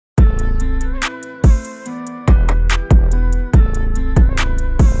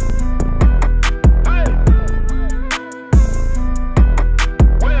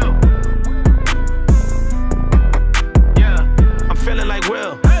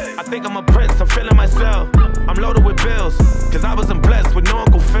think I'm a prince, I'm feeling myself. I'm loaded with bills, cause I wasn't blessed with no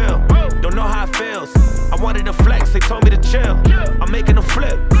Uncle Phil. Don't know how it feels. I wanted to flex, they told me to chill. I'm making a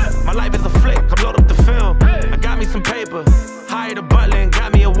flip, my life is a flick. I'm loaded up the film, I got me some paper. Hired a butler and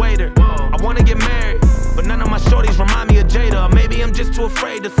got me a waiter. I wanna get married, but none of my shorties remind me of Jada. Or maybe I'm just too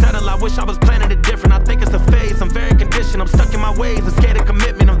afraid to settle. I wish I was planning it different. I think it's a phase, I'm very conditioned. I'm stuck in my ways, I'm scared of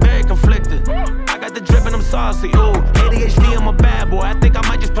commitment. I'm very conflicted. I got the drip and I'm saucy, ooh. ADHD, I'm a bad boy. I think I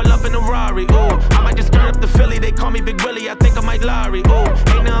might just pull up in a Rari, ooh. I might just skirt up the Philly, they call me Big Willie. I think I might Larry, ooh.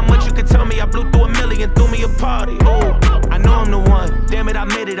 Ain't nothing much you can tell me. I blew through a million, threw me a party, ooh. I know I'm the one, damn it, I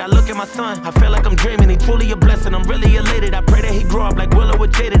made it. I look at my son, I feel like I'm dreaming. He truly a blessing, I'm really elated. I pray that he grow up like Willow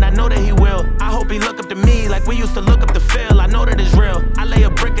with Jaden. I know that he will. I hope he look up to me like we used to look up to Phil. I know that it's real. I lay a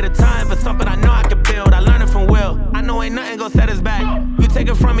brick at a time for something I know I can build. I learned it from Will. I know ain't nothing gon' set us back. You take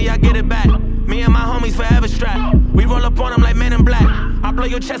it from me, I get it back. Me and my homies forever strapped. We roll up on them like Men in Black. I blow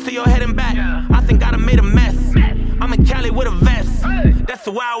your chest to your head and back. I think I done made a mess. I'm in Cali with a vest. That's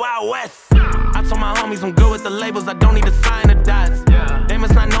the Wild Wild West. I told my homies I'm good with the labels. I don't need to sign the dots. They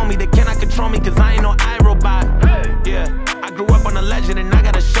must not know me, they cannot control me, cause I ain't no iRobot. Yeah, I grew up on a legend and I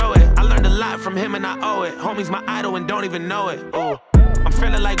gotta show it. I learned a lot from him and I owe it. Homie's my idol and don't even know it. Ooh. I'm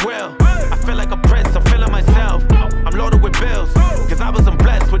feeling like Will, I feel like a prince, I'm feeling myself. I'm loaded with bills, cause I wasn't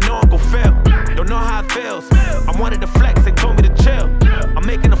blessed with no Uncle Phil. Don't know how it feels, I wanted to flex, they told me to chill. I'm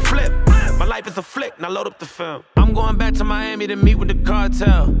making a flip, my life is a flick, now load up the film. I'm going back to Miami to meet with the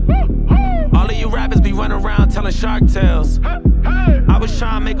cartel. All of you rappers be running around telling shark tales. I was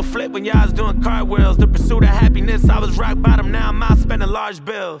trying to make a flip when y'all was doing cartwheels. The pursuit of happiness, I was rock bottom, now I'm out spending large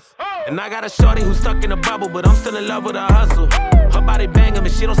bills. And I got a shorty who's stuck in a bubble, but I'm still in love with her hustle. Her body banging,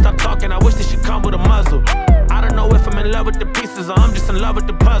 but she don't stop talking, I wish that she come with a muzzle. I don't know if I'm in love with the pieces or I'm just in love with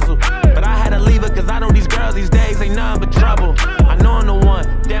the puzzle. But I had to leave her cause I know these girls these days ain't nothing but trouble. I know I'm the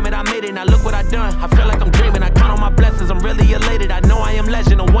one, damn it I made it, now look what I done. I feel like I'm dreaming, I count on my blessings, I'm really elated. I know I am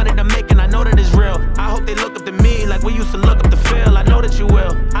legend, I wanted to make it, I know that it's real. I hope they look up to me like we used to look up to Phil. I know that you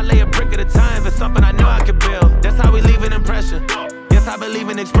will. I lay a brick at a time for something I know I can build. That's how we leave an impression. Yes, I believe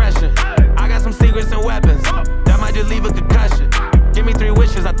in expression. I got some secrets and weapons that might just leave a concussion. Give me 3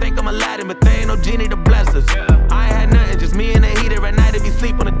 wishes, I think I'm Aladdin, but there ain't no genie to bless us. I ain't had nothing, just me and the heater at night if you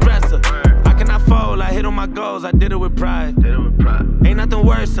sleep on the dresser. I cannot fold, I hit on my goals, I did it with pride. Ain't nothing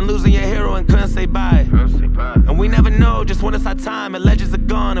worse than losing your hero and couldn't say bye. And we never know just when it's our time, and legends are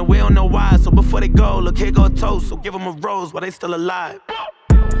gone and we don't know why. So before they go, look here go a toast, so give them a rose while they still alive.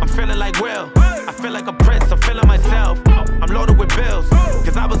 I'm feeling like Will, I feel like a prince, I'm feeling myself. I'm loaded with bills,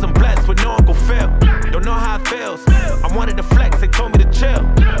 cause I wasn't blessed with no Uncle Phil. Don't know how it feels, I wanted to flex, they told me to chill.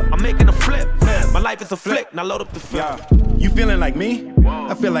 I'm making a flip, my life is a flick, now load up the film. Yeah. You feeling like me?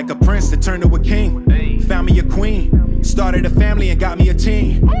 I feel like a prince that turned to a king. Found me a queen, started a family and got me a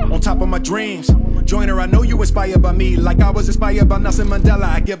team. On top of my dreams, Joyner, I know you inspired by me, like I was inspired by Nelson Mandela.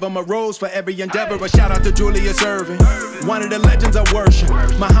 I give him a rose for every endeavor. A shout out to Julius Erving, one of the legends I worship.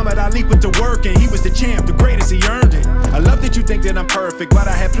 Muhammad Ali put to work and he was the champ, the greatest, he earned it. I love that you think that I'm perfect, but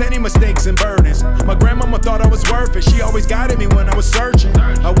I had plenty mistakes and burdens. My grandmama thought I was worth it, she always guided me when I was searching.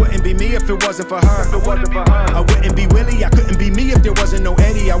 I wouldn't be me if it wasn't for her. I wouldn't be Willie, I couldn't be me if there wasn't no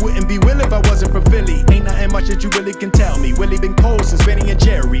Eddie. I wouldn't be Will if I wasn't from Philly. Ain't nothing much that you really can tell me. Willie been cold since Benny and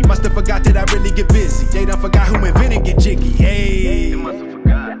Jerry. Must've forgot that I really get busy. They done forgot who invented Get Jiggy. Hey.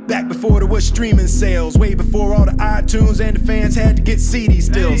 Back before there was streaming sales, way before all the iTunes and the fans had to get CDs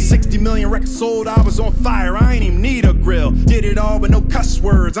still. 60 million records sold, I was on fire, I ain't even need a grill. Did it all with no cuss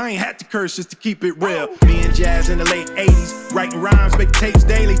words, I ain't had to curse just to keep it real. Me and Jazz in the late 80s, writing rhymes, make tapes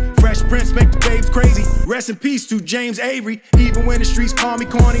daily. Fresh Prince make the babes crazy. Rest in peace to James Avery. Even when the streets call me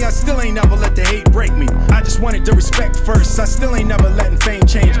corny, I still ain't never let the hate break me. I just wanted the respect first, I still ain't never letting fame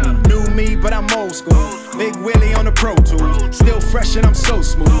change me. New me, but I'm old school. Big Willie on the Pro Tools, still fresh and I'm so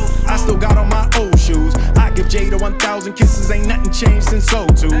smooth. I still got on my old shoes. I give Jada 1,000 kisses, ain't nothing changed since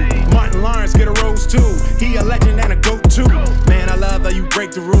 '02. Martin Lawrence get a rose too. He a legend and a goat too. Man, I love how you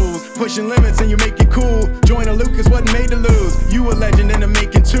break the rules, pushing limits and you make it cool. Joyner Lucas wasn't made to lose. You a legend in the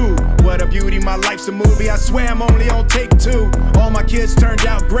making too. What a beauty, my life's a movie. I swear I'm only on take 2. All my kids turned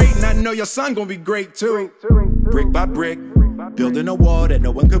out great, and I know your son gonna be great too. Brick by brick, building a wall that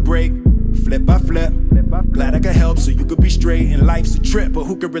no one could break. Flip by flip, glad I could help so you could be straight. And life's a trip, but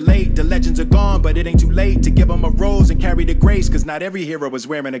who could relate? The legends are gone, but it ain't too late to give them a rose and carry the grace, cause not every hero is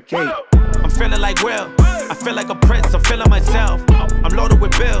wearing a cape. I'm feeling like Will, I feel like a prince, I'm feeling myself. I'm loaded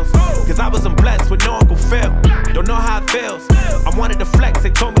with bills, cause I wasn't blessed with no Uncle Phil. Don't know how it feels, I wanted to flex,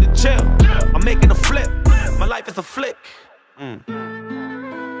 they told me to chill. I'm making a flip, my life is a flick.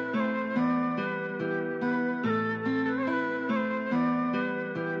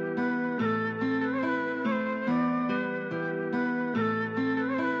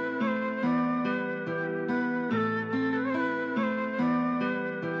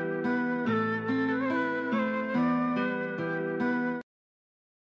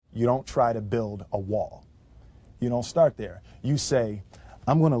 You don't try to build a wall. You don't start there. You say,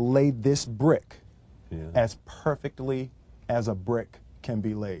 I'm going to lay this brick as perfectly as a brick can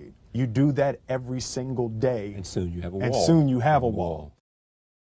be laid. You do that every single day. And soon you have a wall. And soon you have a wall.